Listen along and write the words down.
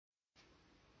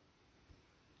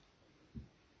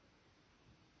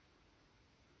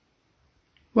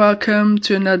Welcome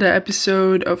to another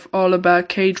episode of All About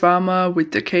K-Drama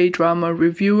with the Kdrama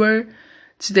Reviewer.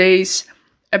 Today's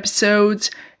episode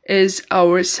is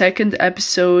our second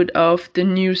episode of the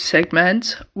new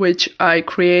segment, which I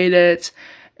created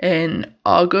in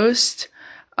August.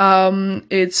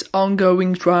 It's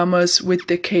ongoing dramas with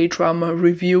the K-Drama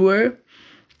Reviewer.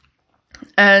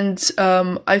 And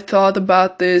I thought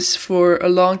about this for a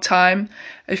long time.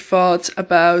 I thought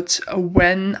about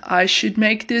when I should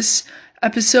make this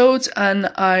episode,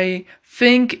 and I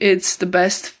think it's the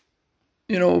best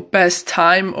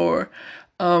time or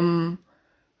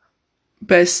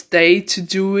best day to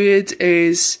do it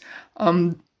is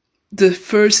the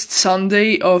first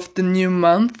Sunday of the new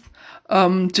month.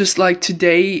 Just like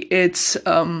today, it's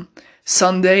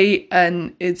Sunday,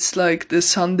 and it's like the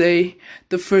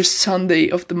first Sunday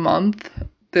of the month,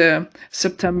 the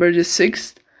September the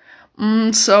 6th.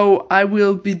 So I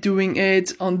will be doing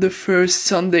it on the first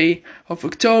Sunday of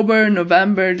October,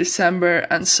 November, December,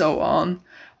 and so on.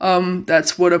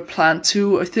 That's what I plan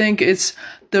to. I think it's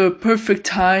the perfect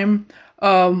time.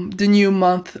 The new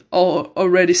month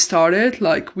already started,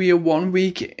 like we are 1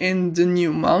 week in the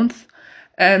new month,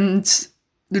 and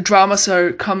the dramas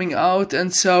are coming out,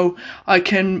 and so I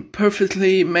can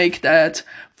perfectly make that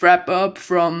wrap up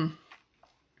from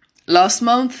last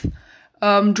month.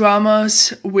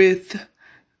 Dramas with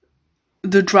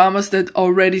the dramas that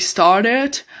already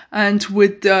started and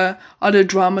with the other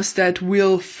dramas that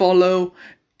will follow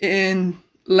in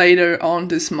later on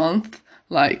this month,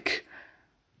 like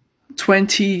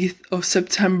 20th of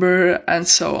September and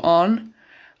so on.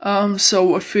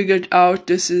 So I figured out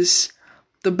this is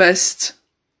the best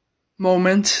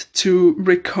moment to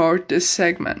record this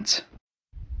segment.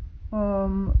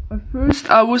 First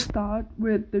I will start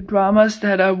with the dramas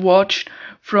that I watched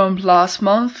from last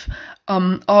month,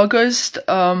 August,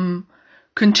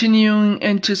 continuing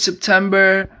into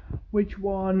September, which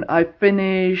one I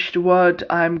finished, what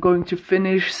I'm going to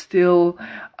finish still,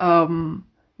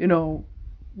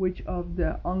 which of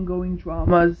the ongoing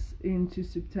dramas into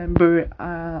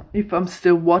September, if I'm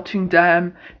still watching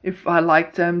them, if I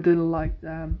like them, didn't like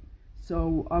them.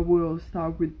 So I will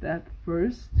start with that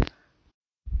first.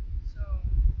 So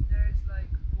there's like,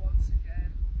 once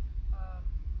again,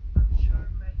 I'm sure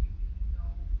many of you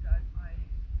know that I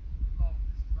love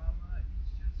this drama.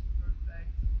 It's just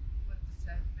perfect. But the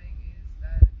sad thing is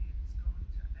that it's going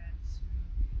to end soon.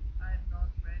 I'm not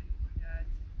ready for that.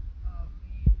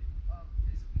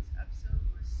 This week's episode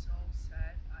was so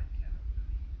sad. I cannot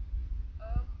believe.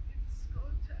 It's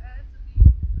going to end. I mean,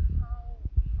 how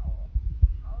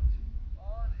to move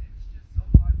on? It's just so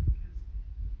hard because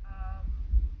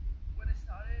when I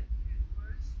started it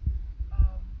first,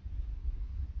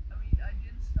 I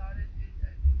didn't start it in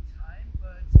time,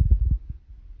 but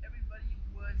everybody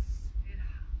was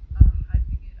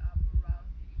hyping it up around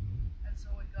me, and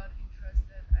so I got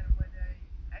interested. And when I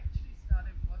actually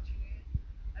started watching it,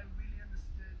 I really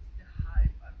understood the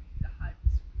hype. I mean, the hype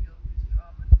is real. This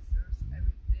drama deserves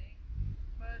everything,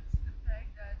 but the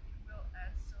fact that it will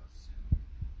end so soon,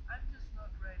 I'm just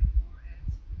not ready for it.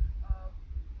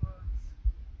 But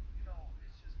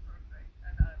it's just perfect,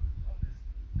 and I'm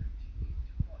obviously continuing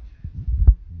to watch it.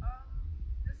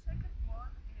 The second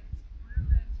one is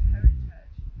Brilliant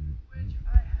Heritage, which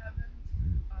I haven't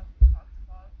talked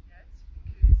about yet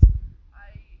because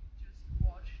I just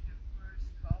watched the first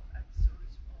 12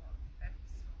 episodes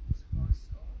or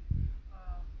so.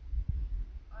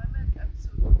 I'm at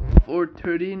episode 12 or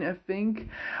 13, I think.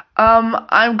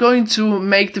 I'm going to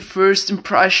make the first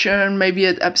impression maybe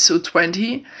at episode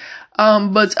 20.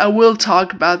 But I will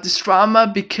talk about this drama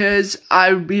because I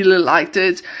really liked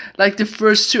it. Like, the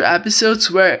first 2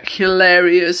 episodes were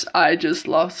hilarious. I just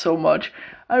laughed so much.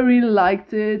 I really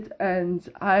liked it, and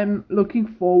I'm looking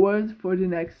forward for the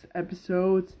next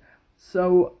episodes.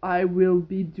 So I will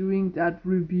be doing that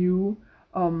review,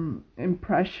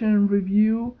 impression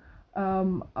review,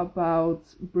 about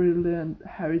Brilliant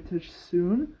Heritage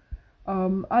soon.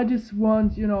 I just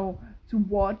want, to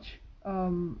watch,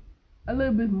 a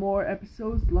little bit more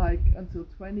episodes, like until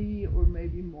 20 or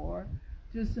maybe more,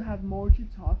 just to have more to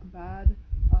talk about,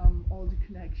 all the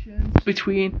connections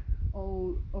between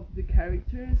all of the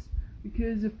characters,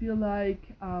 because I feel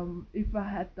like if I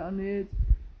had done it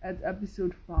at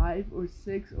episode 5 or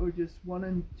 6 or just 1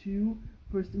 and 2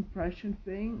 first impression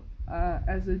thing,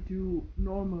 as I do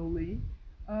normally,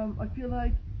 I feel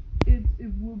like it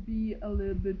will be a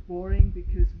little bit boring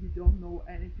because we don't know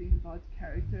anything about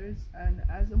characters, and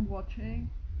as I'm watching,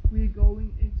 we're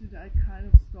going into that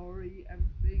kind of story.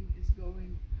 Everything is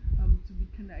going to be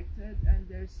connected, and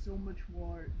there's so much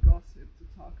more gossip to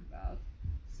talk about.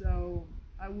 So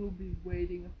I will be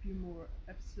waiting a few more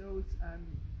episodes and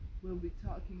we'll be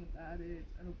talking about it,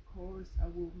 and of course I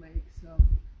will make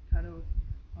some kind of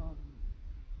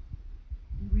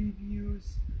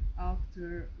reviews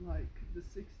after like the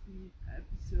 60th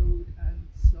episode and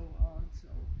so on. So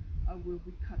I will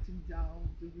be cutting down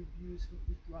the reviews of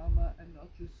the drama and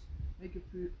not just make a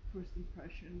first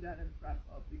impression then and wrap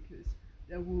up, because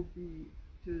that will be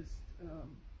just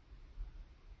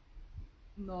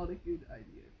not a good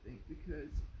idea, I think,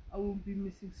 because I will be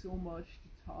missing so much to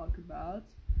talk about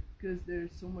because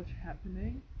there's so much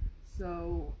happening.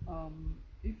 So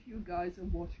if you guys are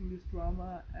watching this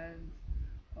drama and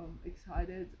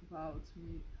excited about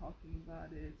me talking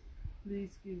about it,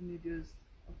 please give me just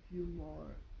a few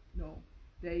more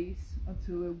days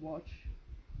until I watch,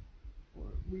 or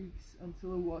weeks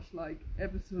until I watch like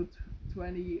episode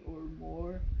 20 or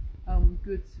more.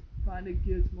 Find a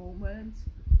good moment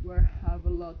where I have a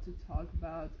lot to talk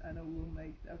about and I will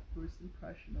make that first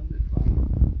impression on the drama.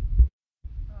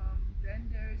 Then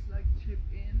there's like Chip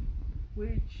In,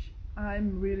 which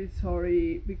I'm really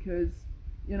sorry because,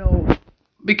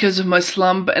 because of my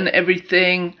slump and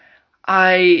everything,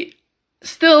 I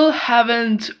still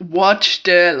haven't watched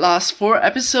the last 4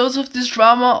 episodes of this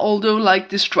drama, although like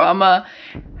this drama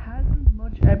hasn't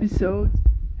much episodes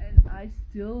and I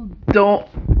still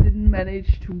didn't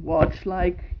manage to watch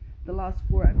like the last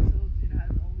 4 episodes. It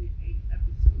has only 8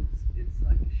 episodes. It's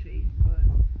like a shame, but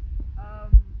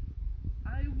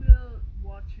I will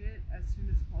watch it as soon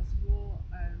as possible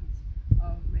and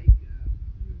make a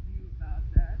review about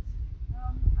that.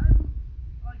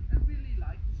 I really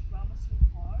like this drama so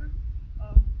far.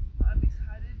 I'm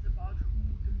excited about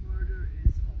who the murderer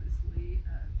is, obviously,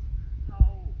 and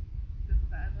how the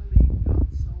family got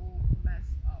so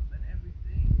messed up and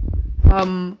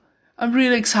everything. I'm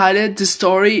really excited. The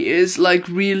story is like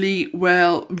really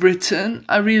well written.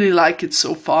 I really like it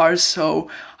so far, so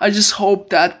I just hope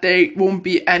that there won't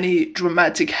be any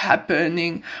dramatic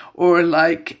happening or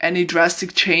like any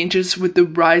drastic changes with the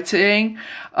writing.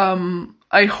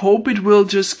 I hope it will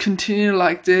just continue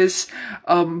like this,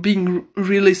 being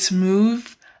really smooth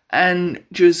and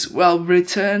just well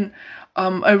written.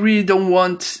 I really don't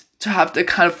want to have the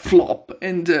kind of flop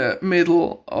in the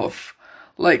middle of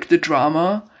like the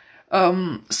drama.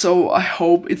 So I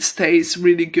hope it stays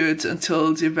really good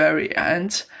until the very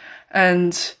end.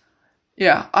 And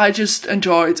yeah, I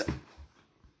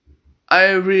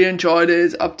really enjoyed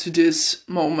it up to this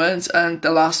moment, and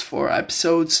the last 4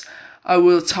 episodes, I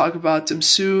will talk about them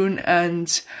soon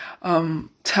and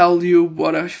tell you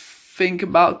what I think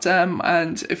about them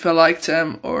and if I liked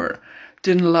them or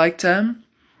didn't like them.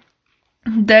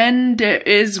 Then there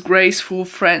is Graceful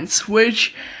Friends,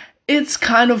 which it's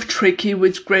kind of tricky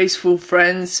with Graceful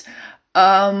Friends.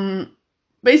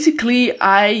 Basically,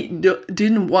 I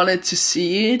didn't want to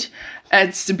see it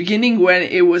at the beginning when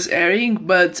it was airing,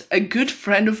 but a good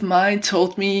friend of mine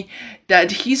told me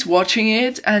that he's watching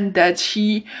it and that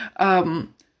he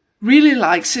really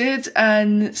likes it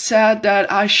and said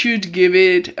that I should give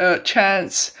it a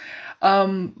chance.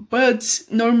 But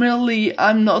normally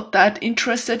I'm not that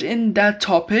interested in that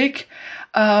topic.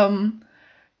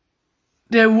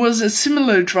 There was a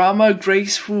similar drama,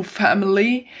 Graceful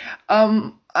Family.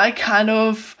 I kind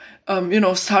of,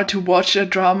 start to watch a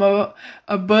drama,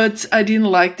 but I didn't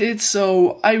like it,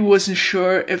 so I wasn't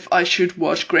sure if I should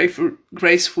watch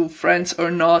Graceful Friends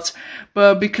or not.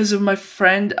 But because of my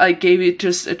friend, I gave it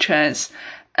just a chance.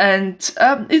 And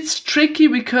it's tricky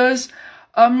because,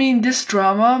 this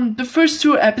drama, the first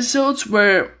 2 episodes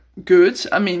were good.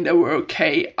 They were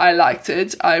okay. I liked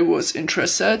it. I was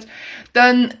interested.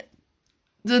 Then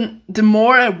the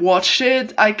more I watched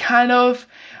it, I kind of,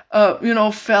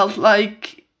 felt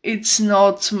like it's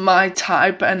not my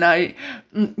type, and I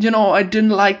didn't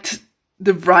like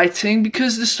the writing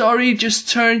because the story just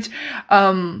turned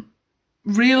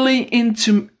really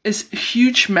into a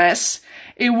huge mess.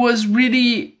 It was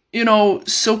really,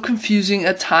 so confusing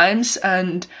at times,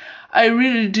 and I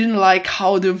really didn't like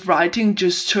how the writing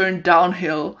just turned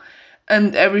downhill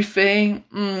and everything.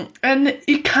 And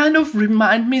it kind of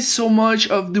reminded me so much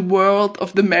of The World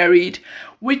of the Married,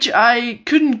 which I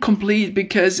couldn't complete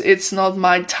because it's not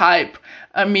my type.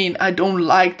 I don't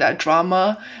like that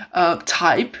drama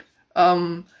type,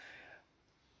 kind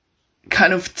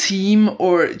of theme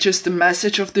or just the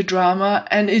message of the drama,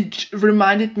 and it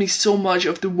reminded me so much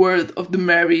of The World of the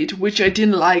Married, which I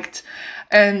didn't like,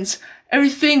 and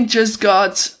everything just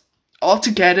got all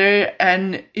together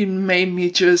and it made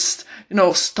me just,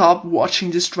 stop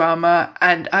watching this drama.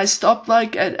 And I stopped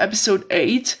like at episode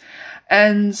 8,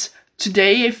 and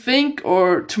today, I think,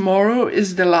 or tomorrow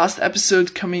is the last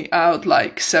episode coming out,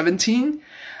 like 17.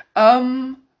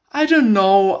 I don't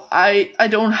know. I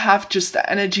don't have just the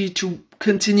energy to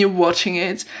continue watching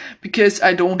it because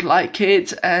I don't like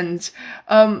it, and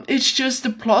it's just the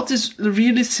plot is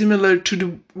really similar to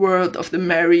the world of the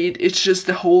married. It's just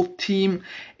the whole theme.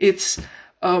 It's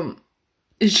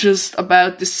just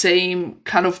about the same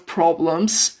kind of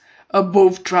problems.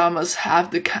 Both dramas have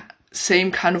the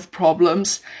same kind of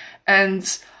problems,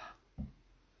 and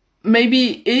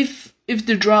maybe if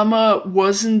the drama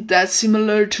wasn't that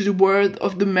similar to the world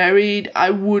of the married,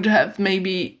 I would have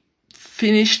maybe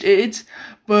finished it.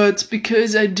 But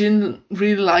because I didn't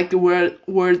really like the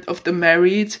word of the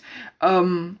married,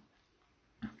 I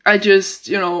just,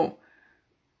 I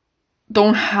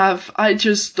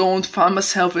just don't find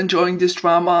myself enjoying this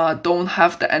drama. I don't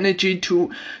have the energy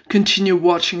to continue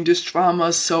watching this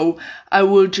drama, so I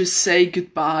will just say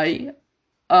goodbye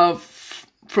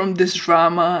from this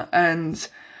drama. And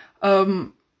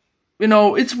it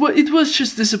was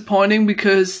just disappointing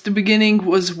because the beginning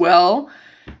was well,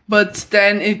 but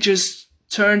then it just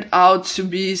turned out to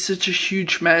be such a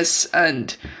huge mess,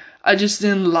 and I just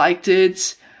didn't like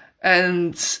it,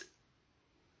 and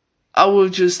I will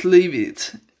just leave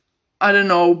it. I don't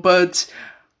know, but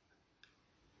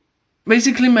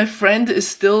basically my friend is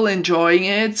still enjoying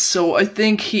it, so I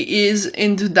think he is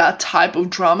into that type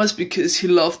of dramas because he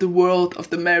loved the world of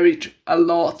the marriage a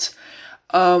lot.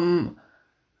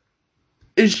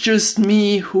 It's just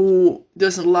me who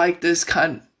doesn't like this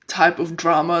type of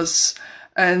dramas,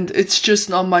 and it's just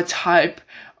not my type.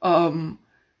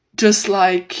 Just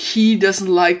like he doesn't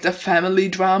like the family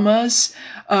dramas.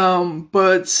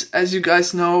 But as you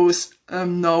guys know,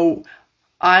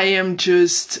 I am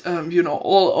just,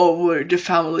 all over the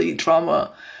family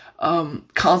drama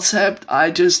concept.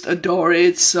 I just adore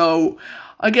it. So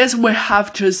I guess we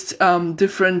have just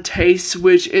different tastes,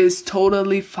 which is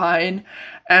totally fine.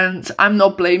 And I'm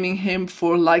not blaming him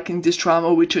for liking this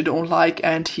drama, which I don't like,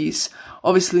 and he's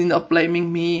obviously not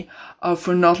blaming me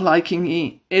for not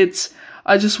liking it.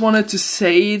 I just wanted to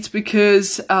say it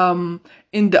because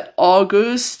in the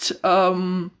August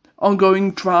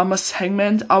ongoing drama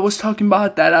segment, I was talking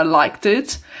about that I liked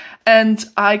it, and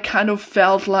I kind of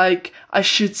felt like I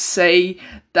should say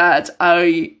that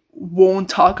I won't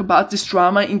talk about this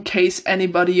drama in case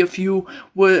anybody of you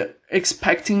were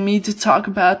expecting me to talk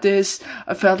about this.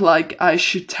 I felt like I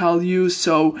should tell you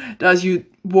so that you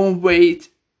won't wait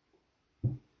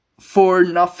for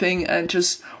nothing and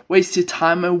just waste your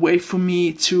time and wait for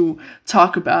me to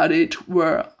talk about it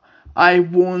where I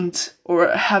won't or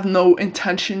have no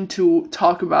intention to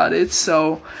talk about it.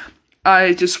 So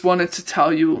I just wanted to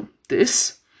tell you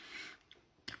this.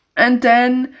 And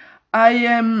then I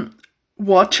am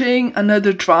watching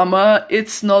another drama.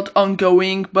 It's not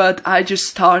ongoing, but I just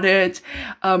started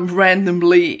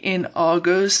randomly in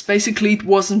August. Basically, it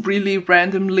wasn't really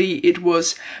randomly. It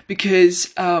was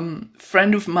because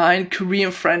friend of mine,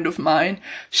 Korean friend of mine,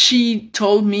 she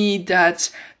told me that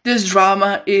this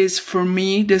drama is for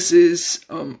me. This is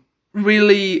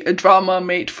really a drama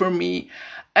made for me.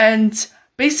 And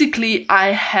basically,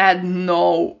 I had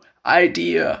no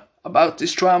idea about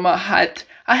this drama.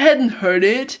 I hadn't heard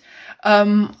it.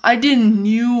 I didn't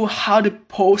knew how the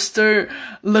poster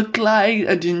looked like.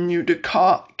 I didn't knew the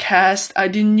cast. I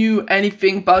didn't knew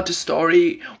anything about the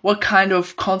story, what kind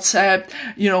of concept,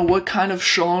 what kind of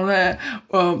genre,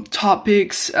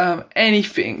 topics,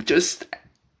 anything, just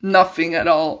nothing at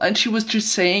all. And she was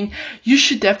just saying, you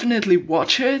should definitely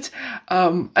watch it.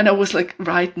 And I was like,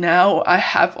 right now I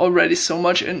have already so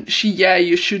much. And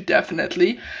you should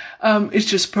definitely. It's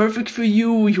just perfect for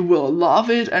you. You will love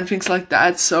it and things like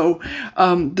that. So,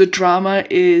 the drama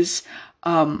is,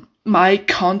 My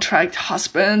Contract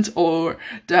Husband, or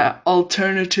the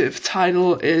alternative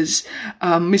title is,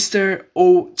 Mr.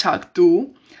 Oh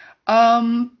Tak-do.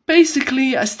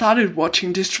 Basically, I started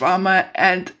watching this drama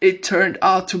and it turned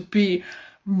out to be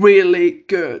really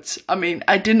good. I mean,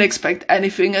 I didn't expect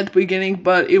anything at the beginning,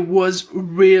 but it was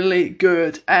really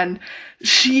good. And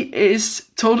she is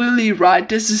totally right.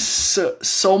 This is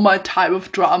so my type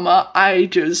of drama. I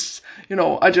just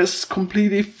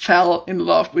completely fell in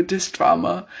love with this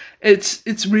drama.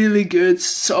 It's really good.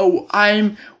 So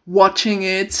I'm watching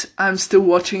it. I'm still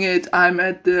watching it. I'm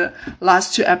at the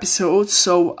last 2 episodes,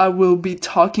 so I will be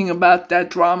talking about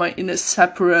that drama in a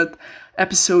separate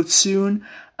episode soon.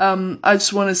 I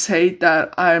just want to say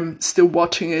that I'm still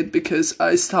watching it because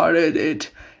I started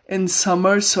it in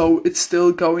summer, so it's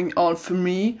still going on for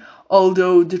me.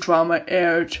 Although the drama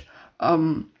aired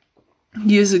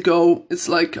years ago, it's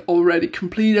like already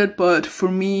completed, but for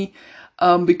me,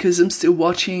 because I'm still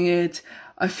watching it,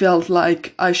 I felt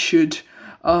like I should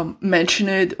mention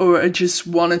it, or I just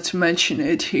wanted to mention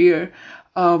it here.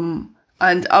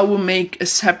 And I will make a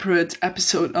separate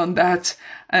episode on that,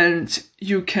 and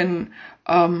you can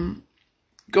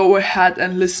go ahead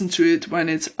and listen to it when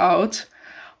it's out.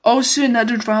 Also,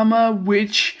 another drama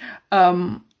which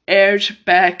aired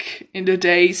back in the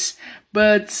days,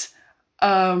 but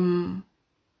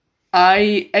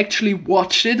I actually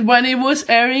watched it when it was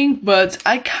airing, but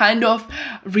I kind of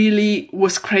really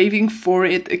was craving for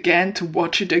it again, to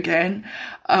watch it again.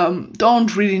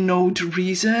 Don't really know the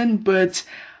reason, but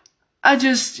I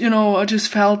just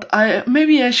felt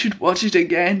maybe I should watch it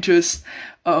again. Just,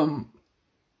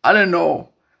 I don't know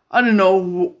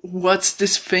what's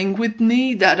this thing with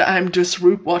me that I'm just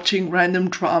rewatching random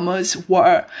dramas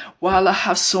while I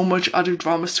have so much other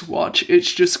dramas to watch.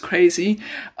 It's just crazy.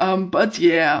 But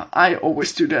yeah, I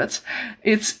always do that.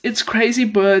 It's crazy,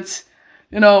 but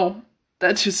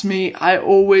that's just me.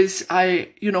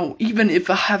 Even if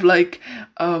I have like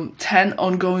 10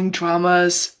 ongoing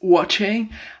dramas watching,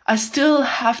 I still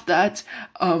have that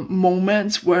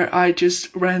moment where I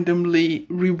just randomly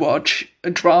rewatch a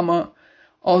drama,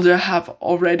 although I have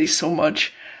already so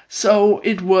much. So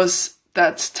it was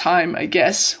that time, I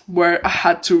guess, where I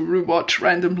had to rewatch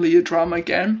randomly a drama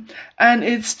again. And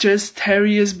it's just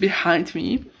Terriers Behind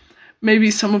Me. Maybe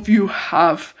some of you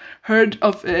have heard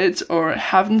of it or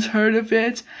haven't heard of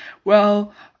it.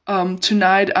 Well,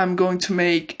 tonight I'm going to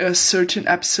make a certain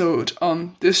episode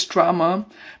on this drama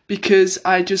because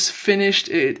I just finished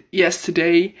it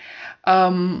yesterday.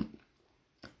 Although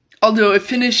I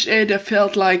finished it, I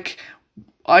felt like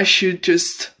I should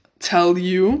just tell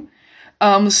you.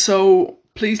 So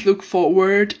please look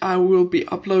forward. I will be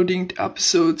uploading the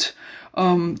episode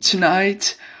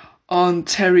tonight on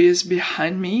Terriers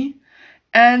Behind Me.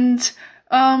 And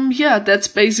yeah, that's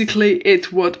basically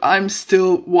it, what I'm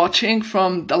still watching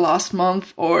from the last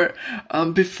month, or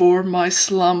before my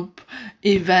slump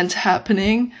event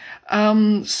happening.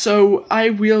 So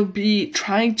I will be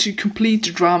trying to complete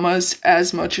the dramas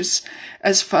as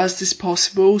fast as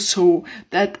possible, so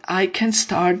that I can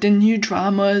start the new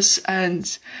dramas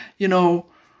and,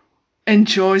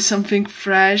 enjoy something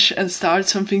fresh and start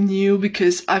something new,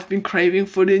 because I've been craving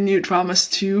for the new dramas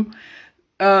too.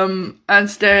 And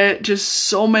there are just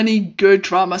so many good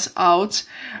dramas out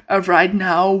right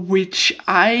now, which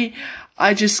I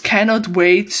just cannot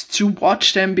wait to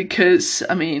watch them, because,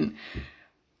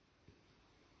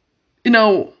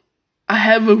 I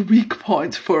have a weak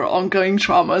point for ongoing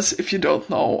dramas, if you don't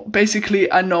know. Basically,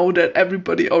 I know that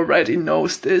everybody already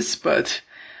knows this, but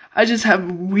I just have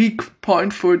a weak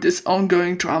point for this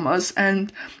ongoing dramas,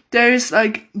 and there's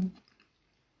like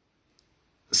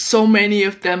so many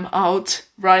of them out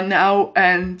right now,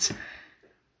 and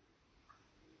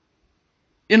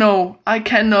I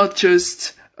cannot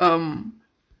just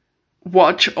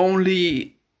watch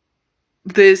only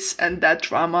this and that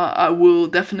drama. I will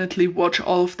definitely watch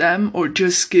all of them, or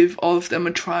just give all of them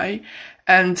a try,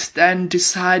 and then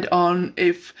decide on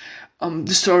if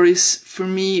the story is for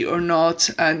me or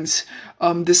not, and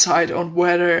decide on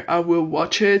whether I will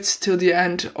watch it till the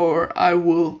end, or I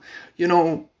will,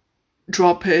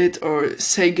 drop it or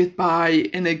say goodbye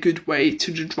in a good way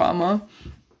to the drama.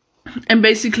 And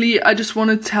basically, I just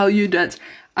want to tell you that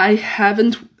I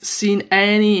haven't seen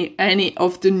any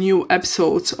of the new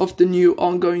episodes of the new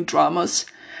ongoing dramas,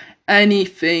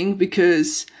 anything,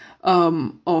 because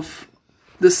of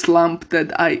the slump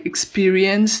that I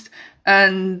experienced.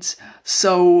 And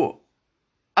so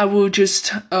I will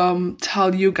just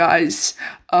tell you guys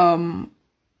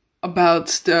about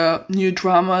the new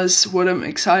dramas, what I'm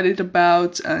excited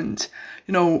about, and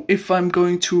if I'm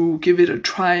going to give it a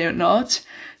try or not.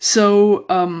 So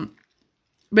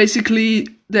basically,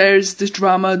 there's this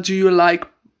drama, Do You Like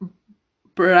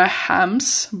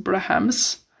Brahms?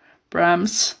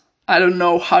 I don't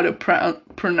know how to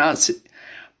pronounce it.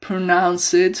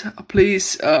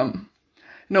 Please,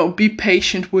 be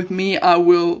patient with me. I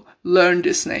will learn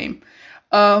this name.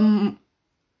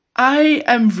 I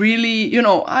am really,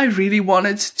 I really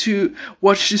wanted to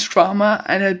watch this drama,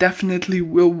 and I definitely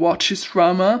will watch this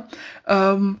drama.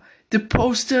 The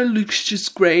poster looks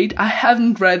just great. I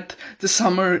haven't read the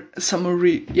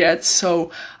summary yet,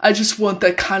 so I just want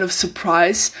that kind of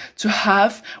surprise to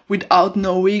have without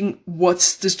knowing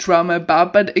what's this drama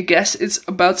about. But I guess it's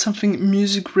about something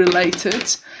music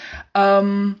related.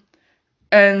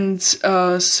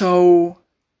 So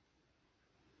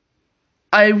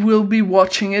I will be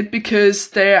watching it because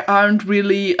there aren't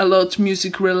really a lot of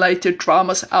music related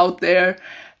dramas out there,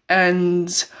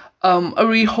 and I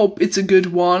really hope it's a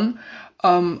good one.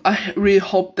 I really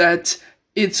hope that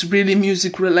it's really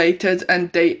music related,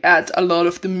 and they add a lot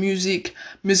of the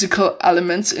musical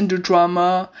elements in the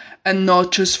drama, and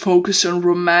not just focus on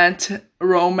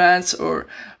romance or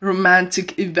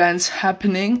romantic events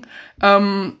happening.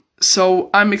 So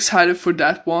I'm excited for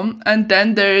that one. And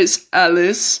then there is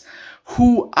Alice,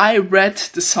 who I read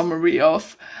the summary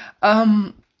of,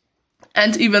 and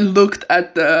even looked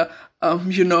at the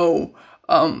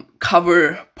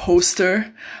cover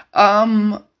poster.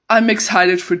 I'm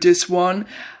excited for this one.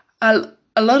 A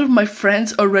lot of my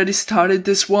friends already started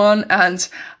this one, and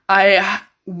I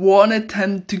wanted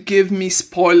them to give me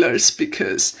spoilers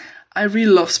because I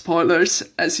really love spoilers,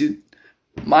 as you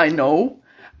might know.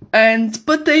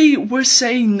 But they were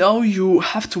saying, no, you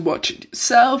have to watch it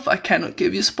yourself. I cannot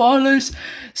give you spoilers.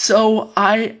 So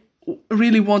I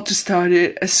really want to start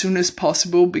it as soon as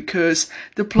possible because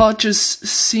the plot just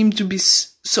seemed to be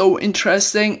so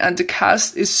interesting, and the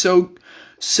cast is so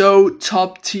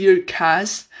top tier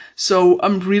cast. So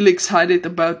I'm really excited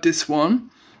about this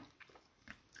one.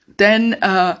 Then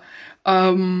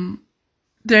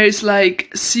there's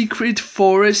like Secret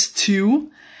Forest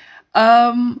 2.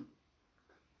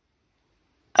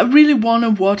 I really want to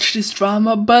watch this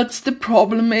drama, but the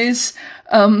problem is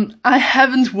I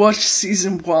haven't watched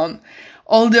season 1.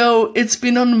 Although it's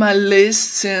been on my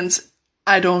list since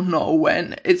I don't know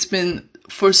when. It's been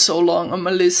for so long on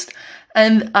my list,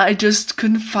 and I just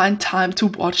couldn't find time to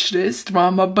watch this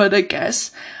drama. But I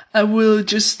guess I will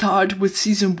just start with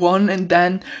season 1 and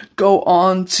then go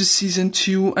on to season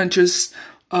 2 and just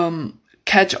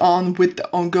catch on with the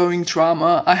ongoing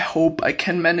drama. I hope I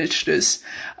can manage this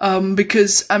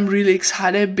because I'm really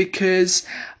excited, because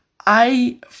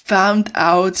I found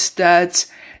out that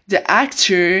the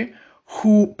actor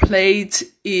who played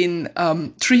in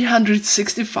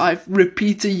 365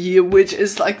 Repeat a Year, which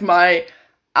is like my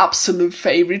absolute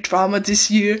favorite drama this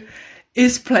year,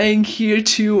 is playing here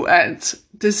too, and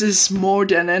this is more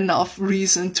than enough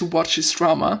reason to watch this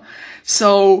drama.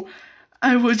 So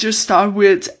I will just start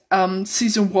with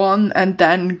season 1 and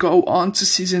then go on to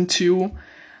season 2.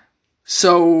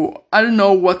 So I don't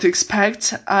know what to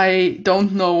expect. I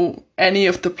don't know any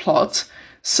of the plot.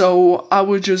 So I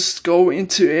will just go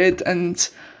into it and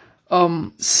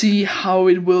see how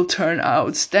it will turn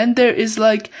out. Then there is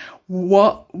like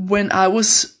When I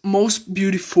Was Most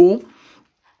Beautiful.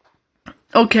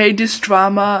 Okay, this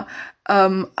drama,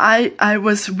 I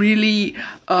was really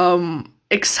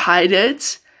excited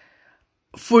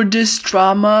for this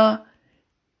drama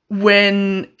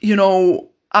when,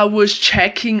 I was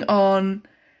checking on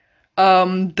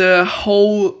the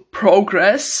whole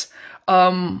progress,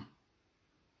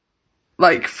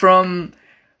 like from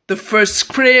the first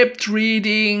script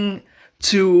reading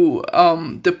to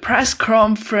the press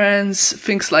conference,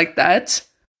 things like that.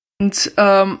 And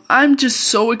I'm just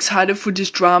so excited for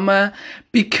this drama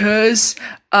because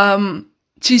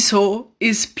Jisoo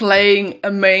is playing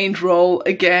a main role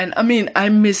again. I mean, I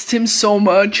missed him so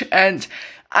much, and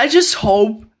I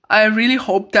really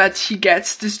hope that he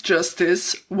gets this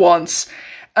justice once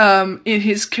in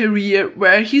his career,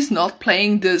 where he's not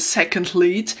playing the second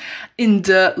lead in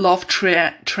the love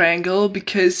triangle,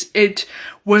 because it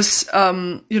was,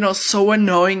 so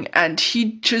annoying, and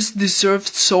he just deserved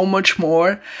so much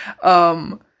more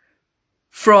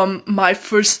from My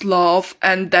First Love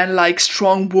and then like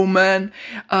Strong Woman.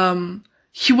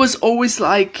 He was always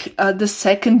like the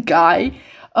second guy,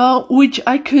 which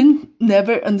I could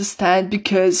never understand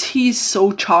because he's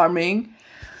so charming.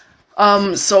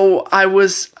 So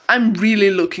I'm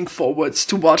really looking forward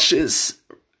to watch this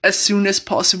as soon as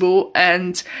possible,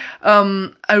 and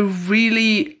I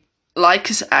really like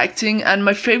his acting, and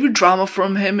my favorite drama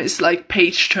from him is like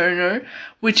Page Turner,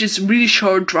 which is really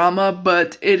short drama,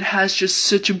 but it has just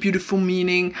such a beautiful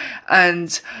meaning,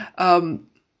 and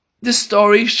the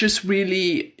story is just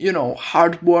really,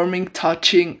 heartwarming,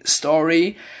 touching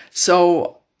story.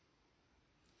 So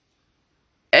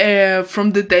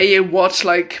from the day I watched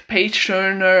like Page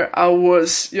Turner, I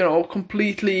was,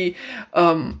 completely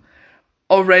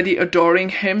already adoring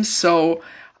him. So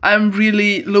I'm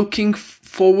really looking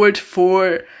forward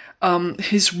for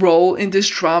his role in this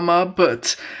drama.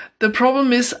 But the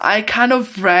problem is I kind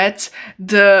of read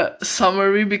the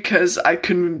summary because I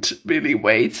couldn't really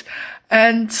wait.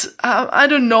 And I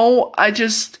don't know, I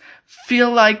just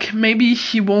feel like maybe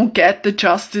he won't get the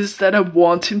justice that I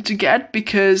want him to get,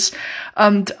 because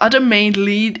the other main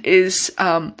lead is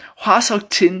Hwa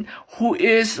Seok-jin, who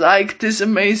is like this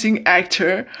amazing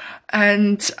actor,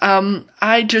 And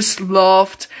I just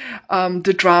loved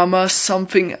the drama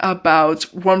Something About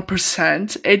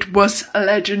 1%. It was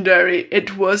legendary.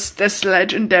 It was this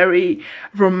legendary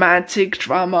romantic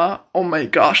drama. Oh my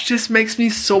gosh, this makes me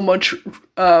so much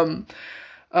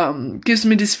gives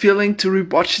me this feeling to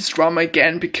rewatch this drama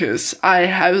again, because I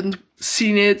haven't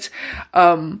seen it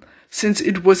since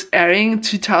it was airing in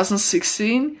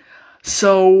 2016.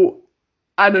 So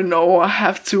I don't know, I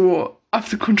have to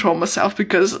control myself,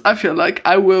 because I feel like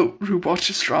I will rewatch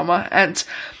this drama. And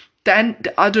then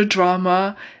the other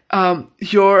drama,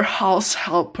 Your House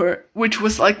Helper, which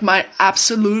was like my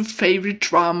absolute favorite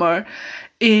drama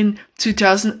in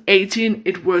 2018.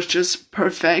 It was just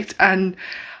perfect. And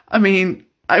I mean,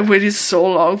 I waited so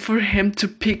long for him to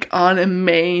pick on a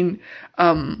main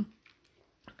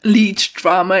lead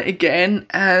drama again,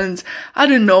 and I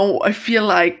don't know, I feel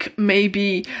like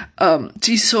maybe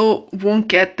Jisoo won't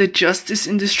get the justice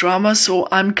in this drama, so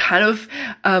I'm kind of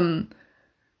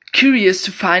curious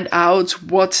to find out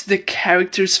what the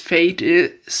character's fate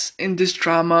is in this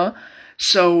drama.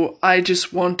 So I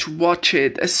just want to watch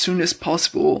it as soon as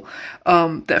possible.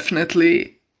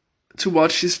 Definitely to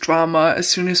watch this drama as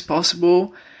soon as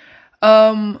possible.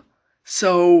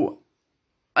 So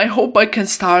I hope I can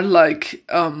start like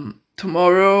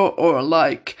tomorrow or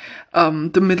like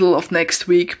the middle of next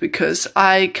week, because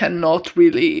I cannot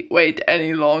really wait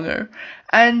any longer.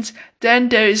 And then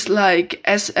there is like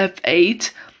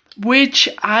SF8, which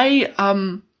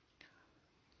I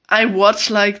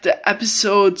watched like the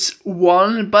episodes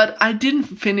 1, but I didn't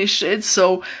finish it,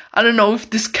 so I don't know if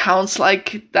this counts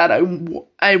like that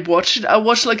I watched it. I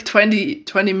watched like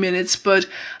 20 minutes, but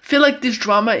I feel like this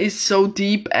drama is so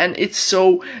deep and it's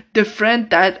so different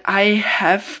that I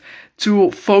have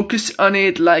to focus on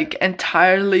it, like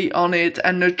entirely on it,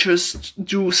 and not just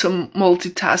do some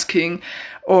multitasking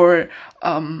or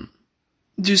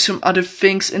do some other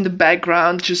things in the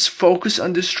background, just focus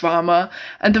on this drama.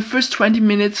 And the first 20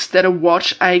 minutes that I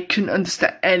watched, I couldn't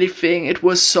understand anything. It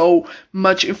was so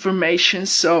much information,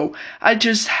 so I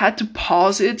just had to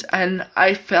pause it, and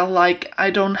I felt like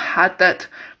I don't had that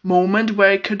moment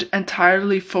where I could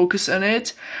entirely focus on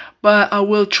it. But I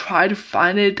will try to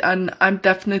find it, and I'm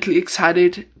definitely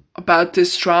excited about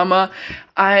this drama.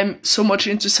 I'm so much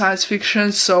into science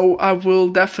fiction, so I will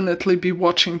definitely be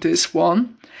watching this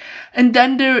one. And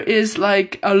then there is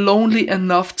like A Lonely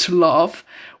Enough to Love,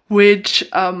 which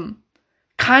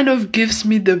kind of gives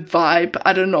me the vibe,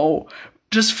 I don't know,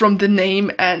 just from the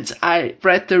name, and I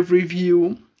read the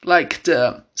review, like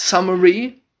the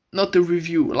summary, not the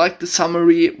review, like the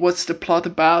summary, what's the plot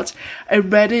about. I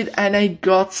read it and I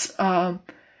got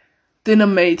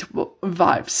Dynamite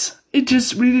vibes. It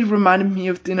just really reminded me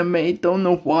of Dynamite, don't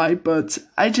know why, but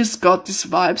I just got these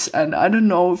vibes, and I don't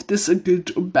know if this is a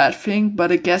good or bad thing, but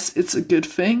I guess it's a good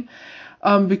thing,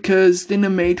 because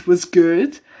Dynamite was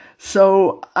good.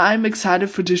 So I'm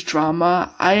excited for this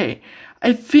drama. I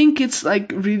think it's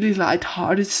like really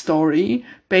light-hearted story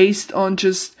based on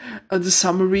just the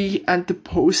summary and the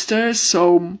poster,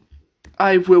 so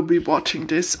I will be watching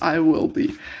this. I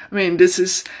mean, this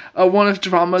is one of the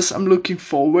dramas I'm looking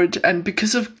forward, and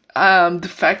because of the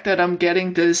fact that I'm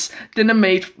getting this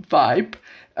Dynamite vibe,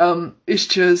 is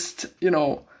just, you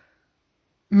know,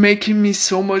 making me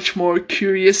so much more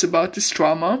curious about this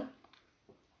drama.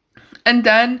 And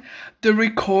then The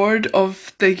Record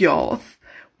of the Youth,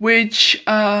 which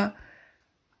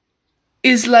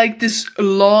is like this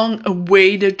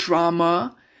long-awaited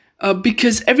drama,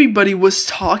 because everybody was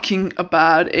talking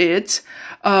about it,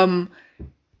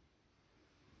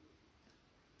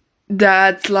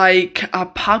 that like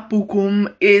Park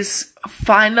Bo-gum is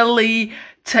finally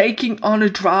taking on a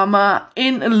drama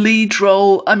in a lead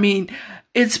role. I mean,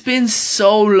 it's been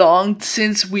so long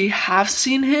since we have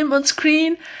seen him on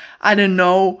screen. I don't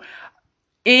know,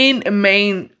 in a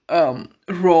main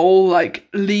role, like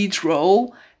lead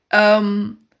role. I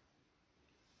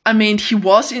mean, he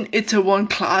was in Itaewon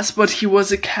Class, but he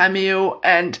was a cameo,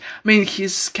 and I mean,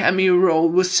 his cameo role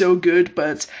was so good,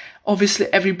 but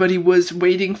obviously everybody was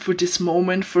waiting for this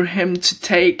moment for him to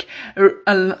take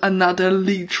another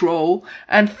lead role,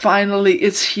 and finally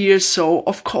it's here, so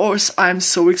of course I'm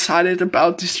so excited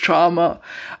about this drama.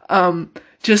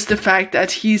 Just the fact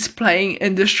that he's playing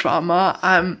in this drama,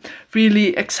 I'm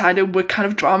really excited what kind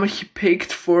of drama he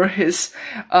picked for his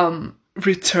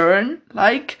return,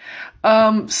 like.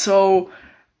 So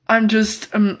I'm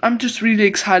just really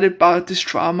excited about this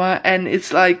drama, and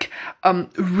it's like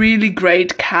really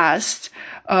great cast.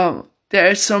 There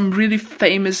are some really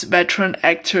famous veteran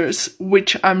actors,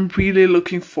 which I'm really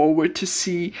looking forward to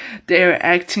see their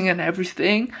acting and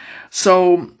everything.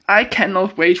 So I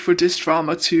cannot wait for this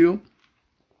drama too.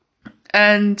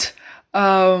 And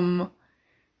then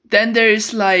there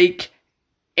is like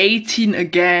 18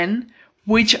 again,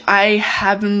 which I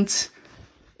haven't,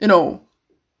 I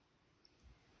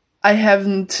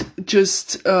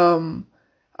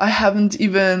haven't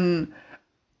even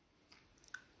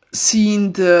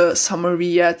seen the summary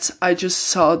yet. I just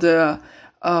saw the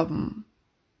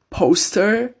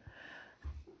poster.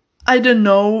 I don't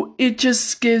know, it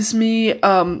just gives me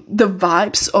the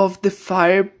vibes of the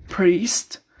Fire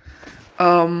Priest.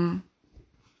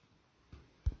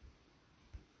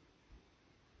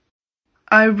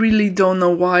 I really don't know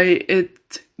why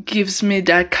it gives me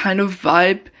that kind of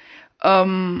vibe.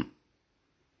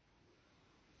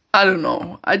 I don't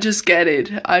know. I just get it.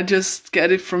 I just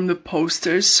get it from the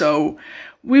poster. So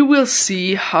we will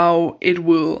see how it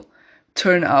will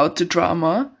turn out, the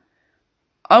drama.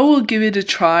 I will give it a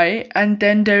try. And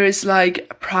then there is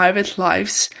like Private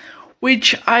Lives,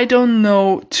 which I don't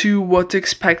know to what to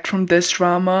expect from this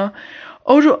drama.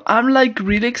 Although I'm like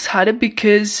really excited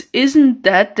because isn't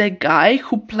that the guy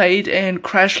who played in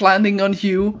Crash Landing on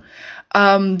You?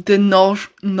 The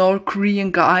North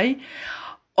Korean guy.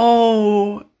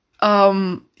 Oh,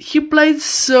 he played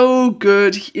so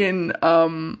good in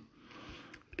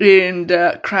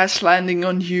the Crash Landing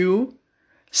on You.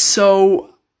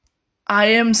 So I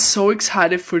am so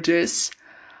excited for this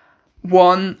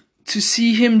one, to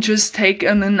see him just take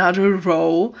on another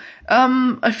role.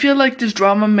 I feel like this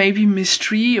drama may be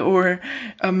mystery, or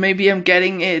maybe I'm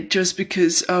getting it just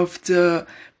because of the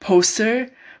poster.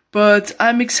 But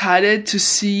I'm excited to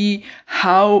see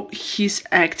how his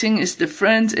acting is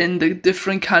different in the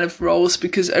different kind of roles,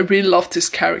 because I really loved his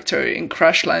character in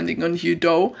Crash Landing on You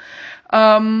though.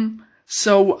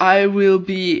 So I will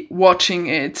be watching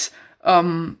it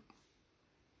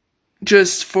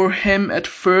just for him at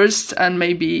first, and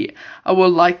maybe I will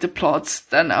like the plots,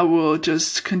 then I will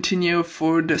just continue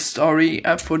for the story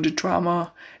and for the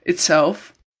drama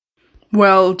itself.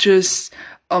 Well, just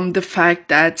the fact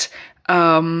that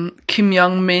Kim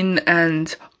Young-min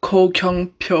and Ko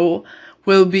Kyung-pyo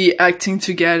will be acting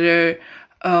together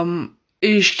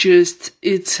is just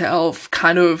itself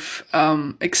kind of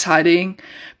exciting,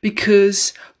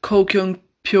 because Ko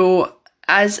Kyung-pyo,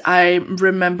 as I'm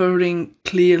remembering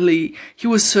clearly, he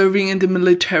was serving in the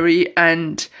military,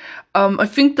 and I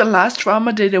think the last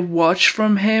drama that I watched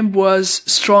from him was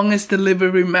Strongest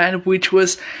Delivery Man, which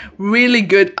was really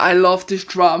good. I loved this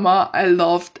drama. I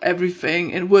loved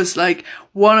everything. It was like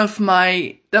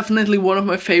definitely one of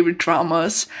my favorite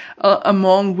dramas,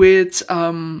 among with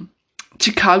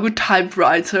Chicago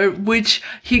Typewriter, which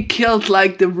he killed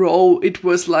like the role. It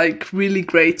was like really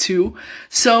great too.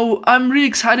 So I'm really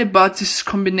excited about this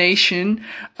combination,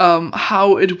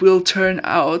 how it will turn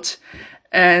out,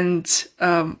 and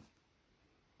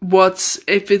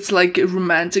if it's like a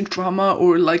romantic drama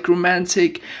or like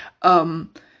romantic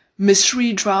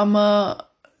mystery drama,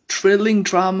 thrilling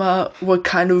drama, what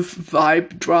kind of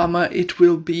vibe drama it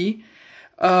will be.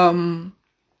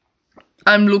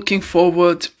 I'm looking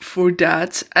forward for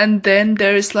that. And then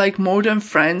there is like More Than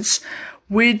Friends,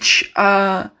 which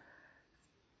a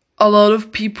lot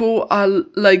of people are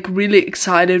like really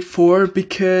excited for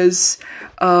because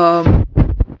of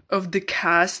the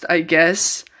cast, I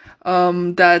guess.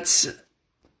 That's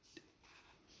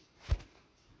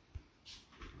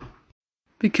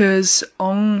because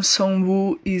Ong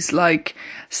Sung-woo is like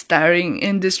starring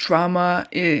in this drama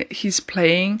he's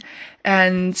playing.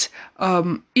 And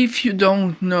if you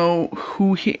don't know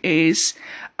who he is,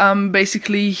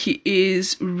 basically he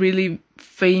is really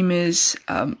famous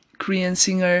Korean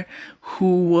singer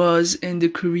who was in the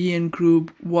Korean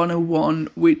group 101,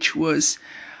 which was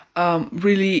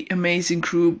really amazing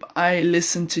group. I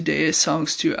listened to their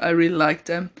songs too. I really liked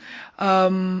them.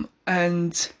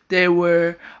 And they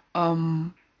were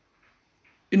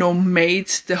made,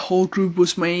 the whole group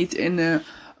was made in a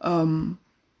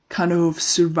kind of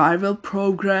survival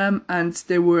program, and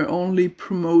they were only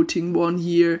promoting 1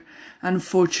 year.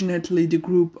 Unfortunately, the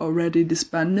group already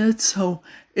disbanded, so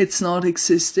it's not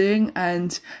existing.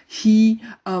 And he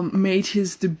made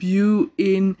his debut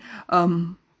in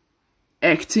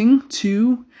acting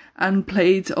too, and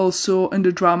played also in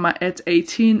the drama At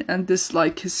 18, and this is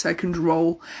like his second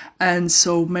role. And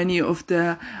so many of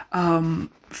the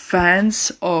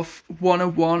fans of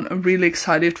 101 are really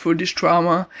excited for this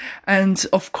drama, and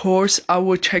of course I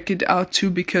will check it out too,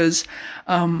 because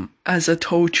as I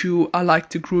told you, I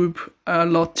like the group a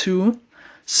lot too.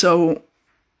 So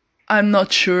I'm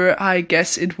not sure, I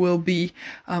guess it will be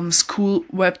school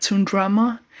webtoon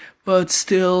drama, but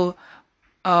still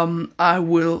I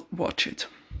will watch it.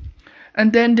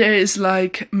 And then there is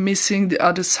like Missing the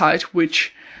Other Side,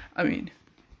 which, I mean,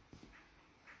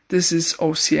 this is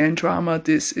OCN drama,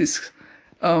 this is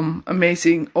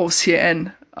amazing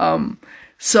OCN.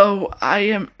 So I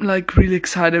am like really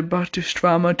excited about this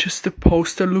drama. Just the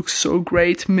poster looks so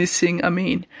great. Missing, I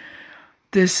mean,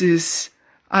 this is,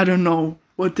 I don't know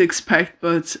what to expect,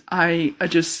 but I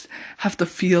just have to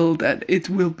feel that it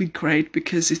will be great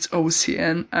because it's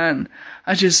OCN, and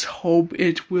I just hope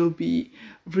it will be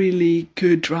really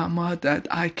good drama that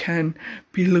I can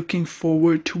be looking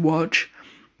forward to watch.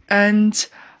 And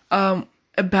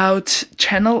about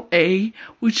Channel A,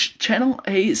 which Channel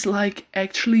A is like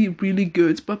actually really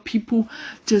good, but people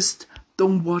just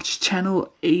don't watch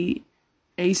Channel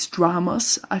A's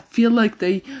dramas. I feel like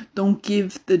they don't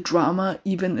give the drama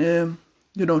even a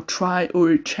try or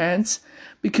a chance,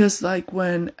 because like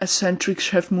when Eccentric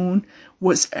Chef Moon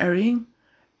was airing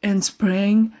in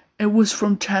spring, it was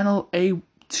from Channel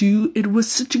A2. It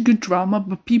was such a good drama,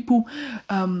 but people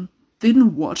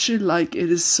didn't watch it. Like,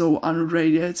 it is so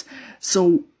underrated.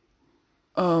 So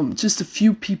just a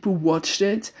few people watched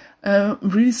it. I'm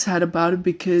really sad about it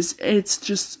because it's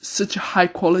just such a high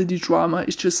quality drama.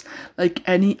 It's just like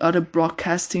any other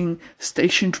broadcasting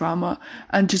station drama,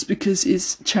 and just because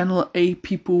it's Channel A,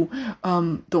 people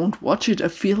don't watch it. I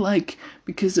feel like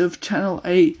because of Channel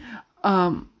A,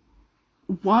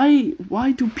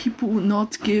 why do people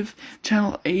not give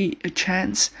Channel A a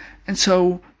chance? And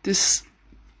so this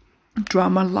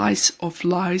drama, Lies of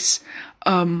Lies,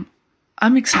 I'm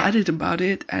excited about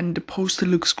it, and the poster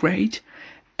looks great,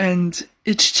 and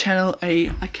it's Channel A.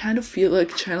 I kind of feel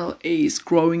like Channel A is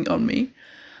growing on me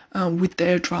with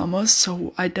their dramas,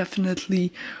 so I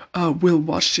definitely will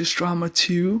watch this drama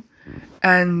too,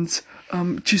 and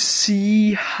to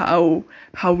see how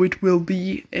it will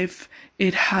be, if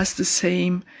it has the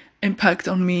same impact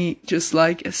on me just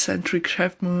like Eccentric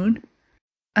Chef Moon.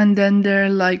 And then there are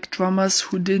like dramas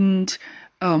who didn't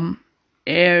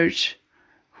air,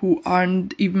 who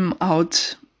aren't even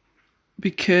out,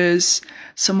 because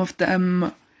some of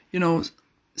them,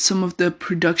 some of the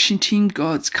production team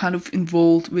got kind of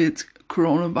involved with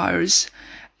coronavirus,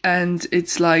 and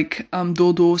it's like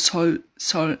Dodo Sol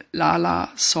Sol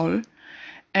Lala Sol,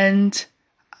 and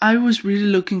I was really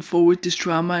looking forward to this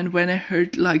drama, and when I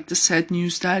heard like the sad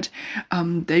news that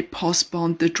they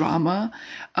postponed the drama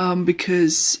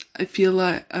because I feel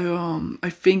like I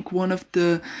think one of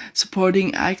the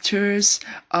supporting actors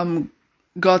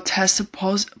got tested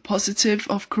positive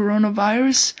of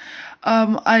coronavirus,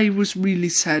 I was really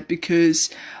sad because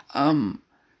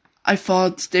I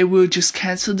thought they will just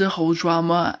cancel the whole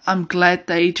drama. I'm glad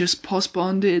they just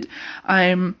postponed it.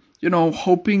 I'm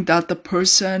hoping that the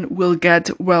person will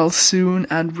get well soon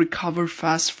and recover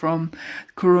fast from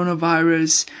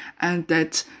coronavirus, and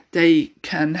that they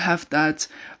can have that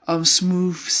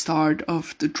smooth start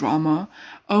of the drama.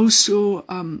 Also,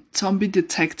 Zombie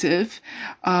Detective.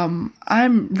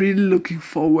 I'm really looking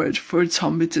forward for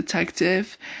Zombie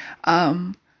Detective.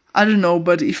 I don't know,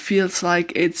 but it feels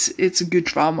like it's a good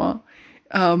drama.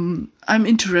 I'm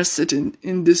interested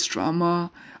in this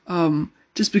drama.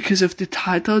 Just because of the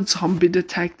title, Zombie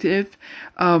Detective.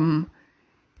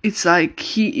 It's like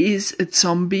he is a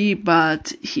zombie,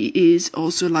 but he is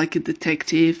also like a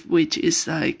detective, which is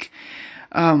like,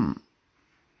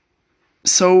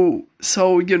 so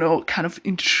kind of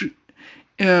interesting,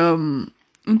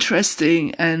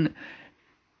 and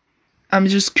I'm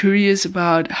just curious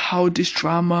about how this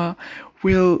drama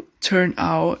will turn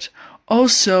out.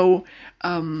 Also,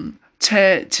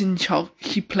 Tae Jin-hyuk,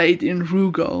 he played in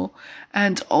Rugal,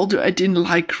 and although I didn't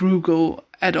like Rugal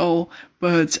at all,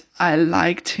 but I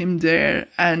liked him there,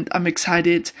 and I'm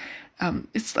excited.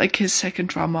 It's like his second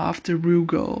drama after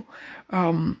Rugal,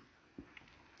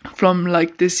 from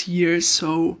like this year,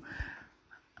 so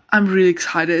I'm really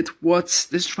excited what's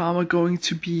this drama going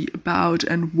to be about,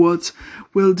 and what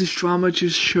will this drama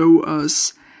just show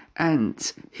us.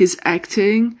 And his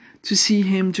acting, to see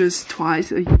him just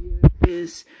twice a year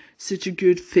is such a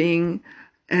good thing,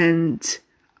 and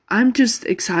I'm just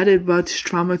excited about this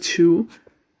drama too.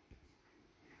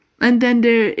 And then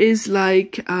there is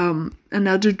like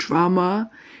another drama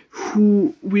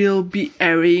who will be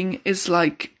airing, is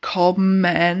like called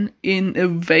Man in a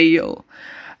Veil.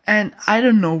 And I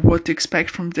don't know what to expect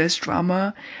from this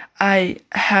drama. I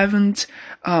haven't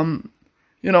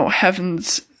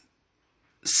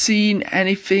seen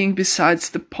anything besides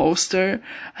the poster.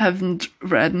 I haven't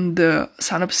read the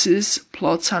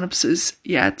plot synopsis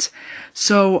yet.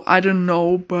 So I don't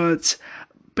know, but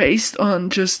based on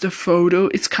just the photo,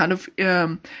 it's kind of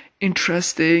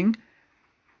interesting.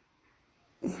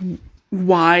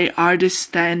 Why are they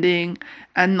standing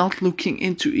and not looking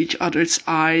into each other's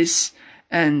eyes?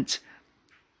 And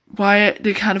why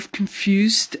they're kind of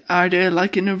confused. Are they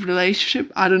like in a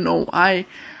relationship? I don't know. I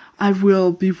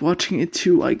will be watching it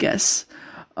too, I guess.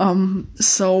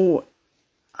 So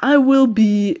I will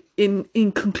be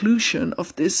in conclusion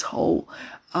of this whole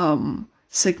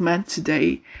segment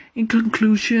today. In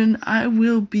conclusion, I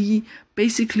will be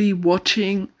basically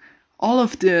watching all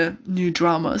of the new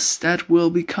dramas that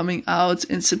will be coming out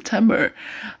in September.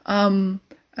 And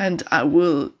I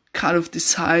will kind of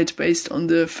decide based on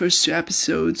the first 2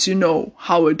 episodes. You know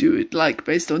how I do it. Like,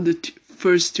 based on the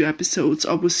first 2 episodes,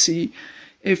 I will see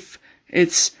if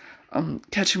it's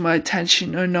catching my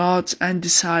attention or not, and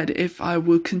decide if I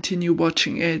will continue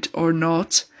watching it or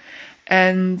not.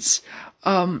 And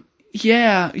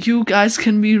yeah, you guys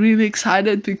can be really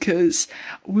excited, because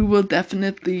we will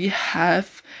definitely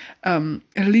have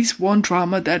at least one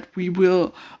drama that we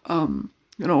will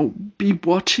be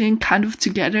watching kind of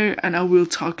together, and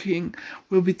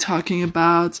we'll be talking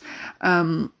about.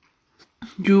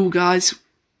 You guys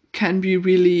can be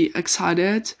really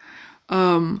excited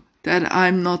that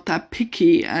I'm not that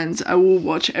picky, and I will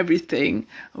watch everything.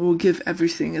 I will give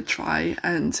everything a try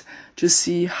and just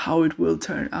see how it will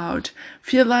turn out.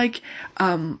 Feel like,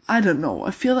 I don't know,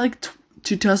 I feel like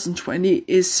 2020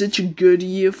 is such a good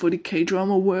year for the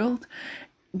K-drama world.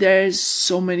 There's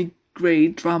so many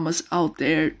great dramas out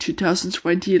there.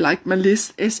 2020, like, my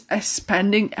list is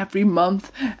expanding every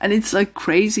month, and it's like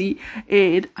crazy.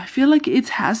 I feel like it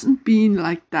hasn't been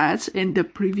like that in the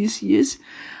previous years.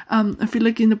 I feel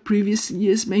like in the previous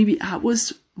years, maybe I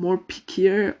was more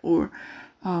pickier, or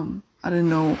I don't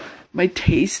know, my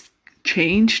taste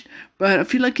changed. But I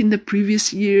feel like in the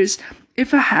previous years,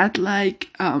 if I had like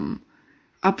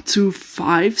up to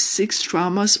 5-6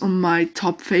 dramas on my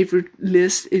top favorite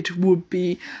list, it would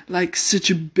be like such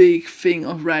a big thing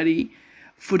already.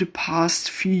 For the past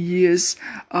few years,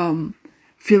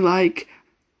 feel like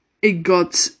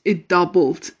it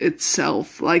doubled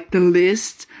itself. Like, the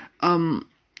list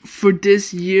for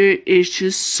this year is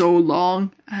just so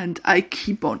long, and I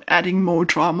keep on adding more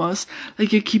dramas.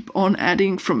 Like, I keep on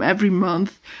adding from every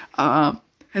month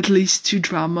at least 2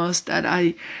 dramas that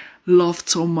I loved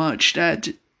so much that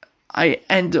I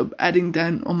end up adding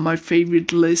them on my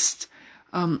favorite list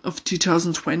of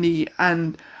 2020.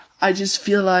 And I just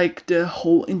feel like the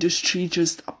whole industry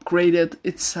just upgraded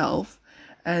itself,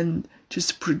 and just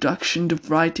the production, the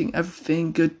writing,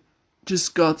 everything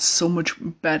just got so much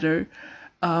better.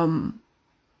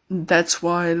 That's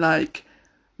why, like,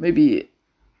 maybe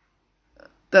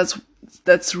that's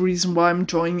the reason why I'm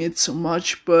enjoying it so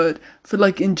much. But I feel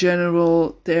like in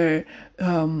general, the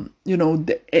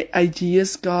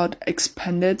ideas got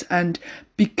expanded, and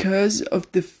because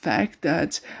of the fact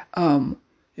that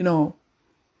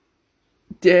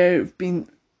there have been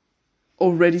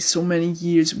already so many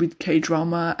years with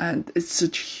K-drama, and it's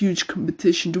such a huge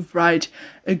competition to write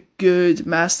a good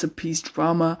masterpiece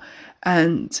drama.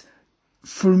 And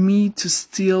for me to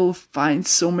still find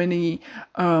so many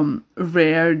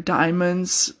rare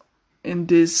diamonds in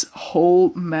this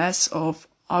whole mess of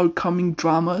outcoming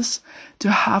dramas, to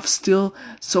have still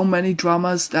so many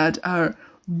dramas that are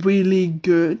really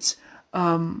good,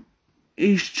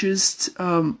 is just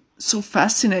so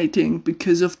fascinating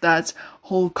because of that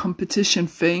whole competition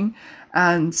thing.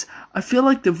 And I feel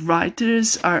like the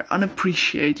writers are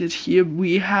unappreciated here.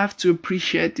 We have to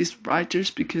appreciate these writers,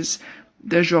 because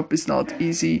their job is not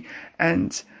easy,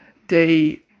 and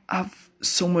they have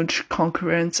so much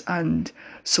concurrence and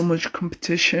so much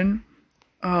competition.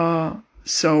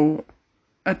 So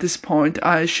at this point,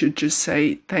 I should just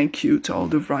say thank you to all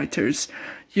the writers.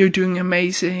 You're doing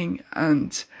amazing,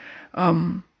 and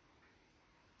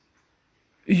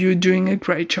you're doing a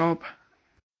great job.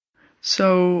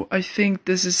 So I think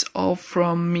this is all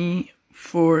from me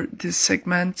for this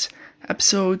segment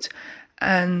episode,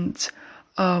 and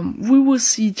we will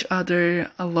see each other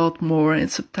a lot more in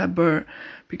September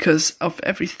because of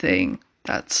everything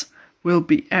that will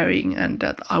be airing and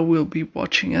that I will be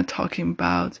watching and talking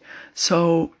about.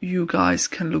 So you guys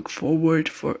can look forward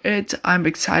for it. I'm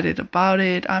excited about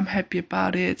it. I'm happy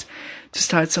about it. To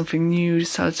start something new, to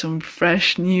start some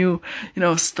fresh, new,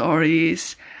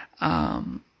 stories,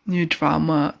 new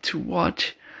drama to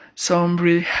watch. So I'm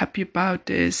really happy about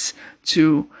this,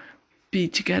 to be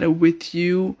together with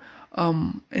you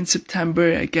in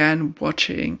September again,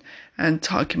 watching and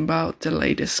talking about the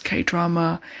latest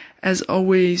K-drama. As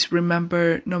always,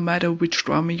 remember, no matter which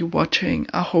drama you're watching,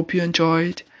 I hope you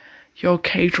enjoyed. Your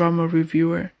K-drama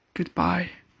reviewer.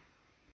 Goodbye.